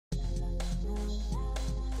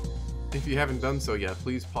If you haven't done so yet,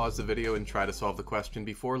 please pause the video and try to solve the question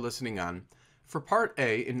before listening on. For part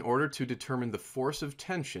A, in order to determine the force of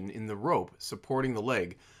tension in the rope supporting the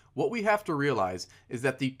leg, what we have to realize is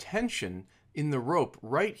that the tension in the rope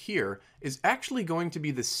right here is actually going to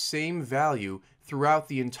be the same value throughout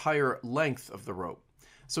the entire length of the rope.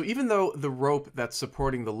 So even though the rope that's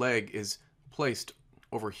supporting the leg is placed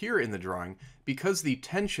over here in the drawing, because the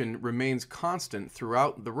tension remains constant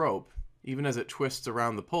throughout the rope, even as it twists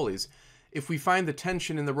around the pulleys, if we find the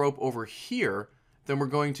tension in the rope over here, then we're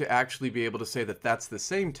going to actually be able to say that that's the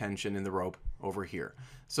same tension in the rope over here.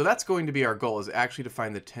 So that's going to be our goal, is actually to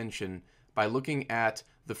find the tension by looking at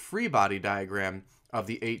the free body diagram of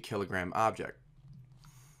the 8 kilogram object.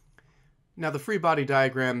 Now the free body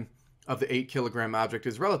diagram of the 8 kilogram object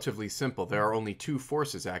is relatively simple. There are only two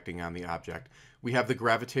forces acting on the object. We have the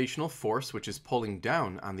gravitational force, which is pulling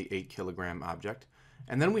down on the 8 kilogram object.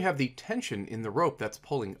 And then we have the tension in the rope that's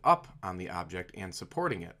pulling up on the object and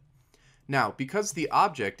supporting it. Now, because the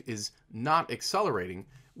object is not accelerating,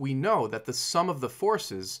 we know that the sum of the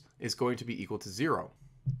forces is going to be equal to 0.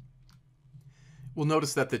 We'll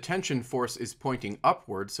notice that the tension force is pointing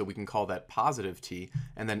upward, so we can call that positive T,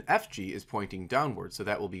 and then Fg is pointing downward, so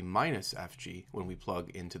that will be minus Fg when we plug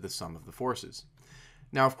into the sum of the forces.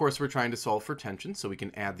 Now, of course, we're trying to solve for tension, so we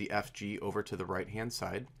can add the Fg over to the right-hand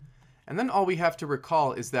side. And then all we have to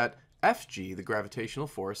recall is that Fg, the gravitational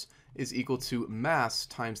force, is equal to mass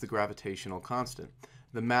times the gravitational constant.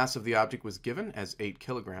 The mass of the object was given as 8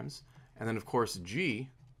 kilograms, and then of course g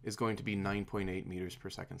is going to be 9.8 meters per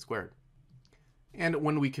second squared. And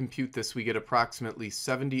when we compute this, we get approximately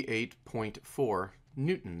 78.4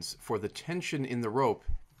 newtons for the tension in the rope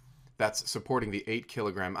that's supporting the 8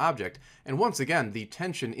 kilogram object. And once again, the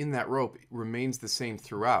tension in that rope remains the same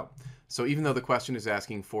throughout. So even though the question is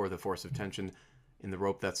asking for the force of tension in the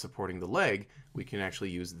rope that's supporting the leg, we can actually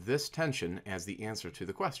use this tension as the answer to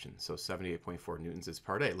the question. So 78.4 newtons is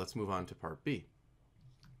part A. Let's move on to part B.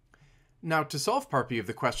 Now, to solve part B of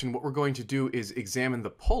the question, what we're going to do is examine the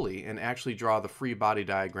pulley and actually draw the free body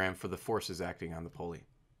diagram for the forces acting on the pulley.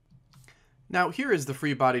 Now, here is the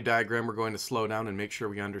free body diagram. We're going to slow down and make sure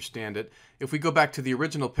we understand it. If we go back to the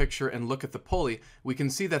original picture and look at the pulley, we can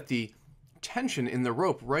see that the tension in the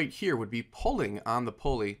rope right here would be pulling on the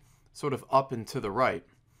pulley sort of up and to the right.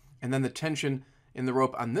 And then the tension in the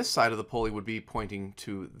rope on this side of the pulley would be pointing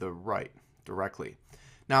to the right directly.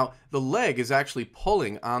 Now, the leg is actually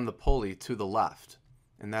pulling on the pulley to the left,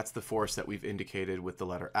 and that's the force that we've indicated with the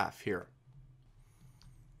letter F here.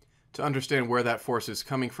 To understand where that force is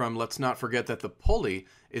coming from, let's not forget that the pulley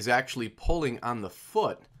is actually pulling on the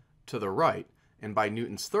foot to the right, and by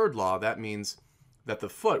Newton's third law, that means that the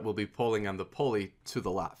foot will be pulling on the pulley to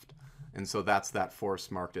the left. And so that's that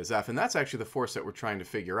force marked as F, and that's actually the force that we're trying to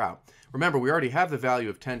figure out. Remember, we already have the value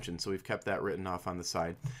of tension, so we've kept that written off on the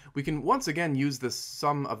side. We can once again use the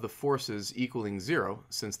sum of the forces equaling 0,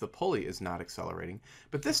 since the pulley is not accelerating,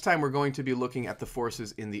 but this time we're going to be looking at the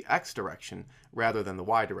forces in the x direction rather than the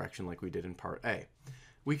y direction like we did in part A.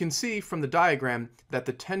 We can see from the diagram that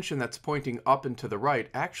the tension that's pointing up and to the right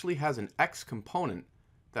actually has an x component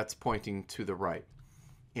that's pointing to the right.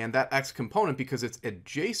 And that x component, because it's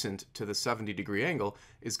adjacent to the 70-degree angle,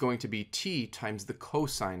 is going to be t times the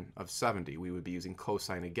cosine of 70. We would be using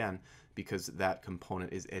cosine again because that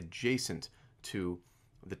component is adjacent to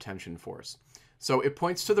the tension force. So it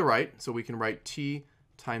points to the right, so we can write t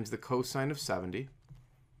times the cosine of 70.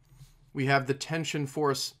 We have the tension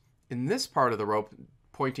force in this part of the rope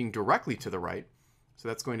pointing directly to the right, so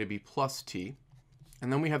that's going to be plus t. And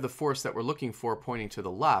then we have the force that we're looking for pointing to the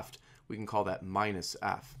left. We can call that minus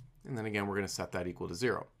F. And then again, we're going to set that equal to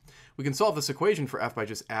 0. We can solve this equation for F by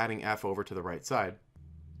just adding F over to the right side.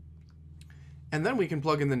 And then we can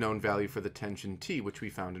plug in the known value for the tension T, which we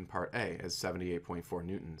found in part A as 78.4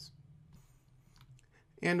 newtons.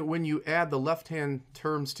 And when you add the left-hand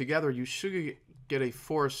terms together, you should get a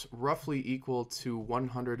force roughly equal to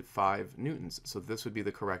 105 newtons. So this would be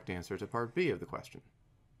the correct answer to part B of the question.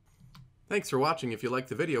 Thanks for watching. If you liked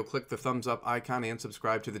the video, click the thumbs up icon and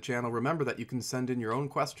subscribe to the channel. Remember that you can send in your own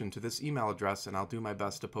question to this email address, and I'll do my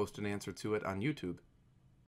best to post an answer to it on YouTube.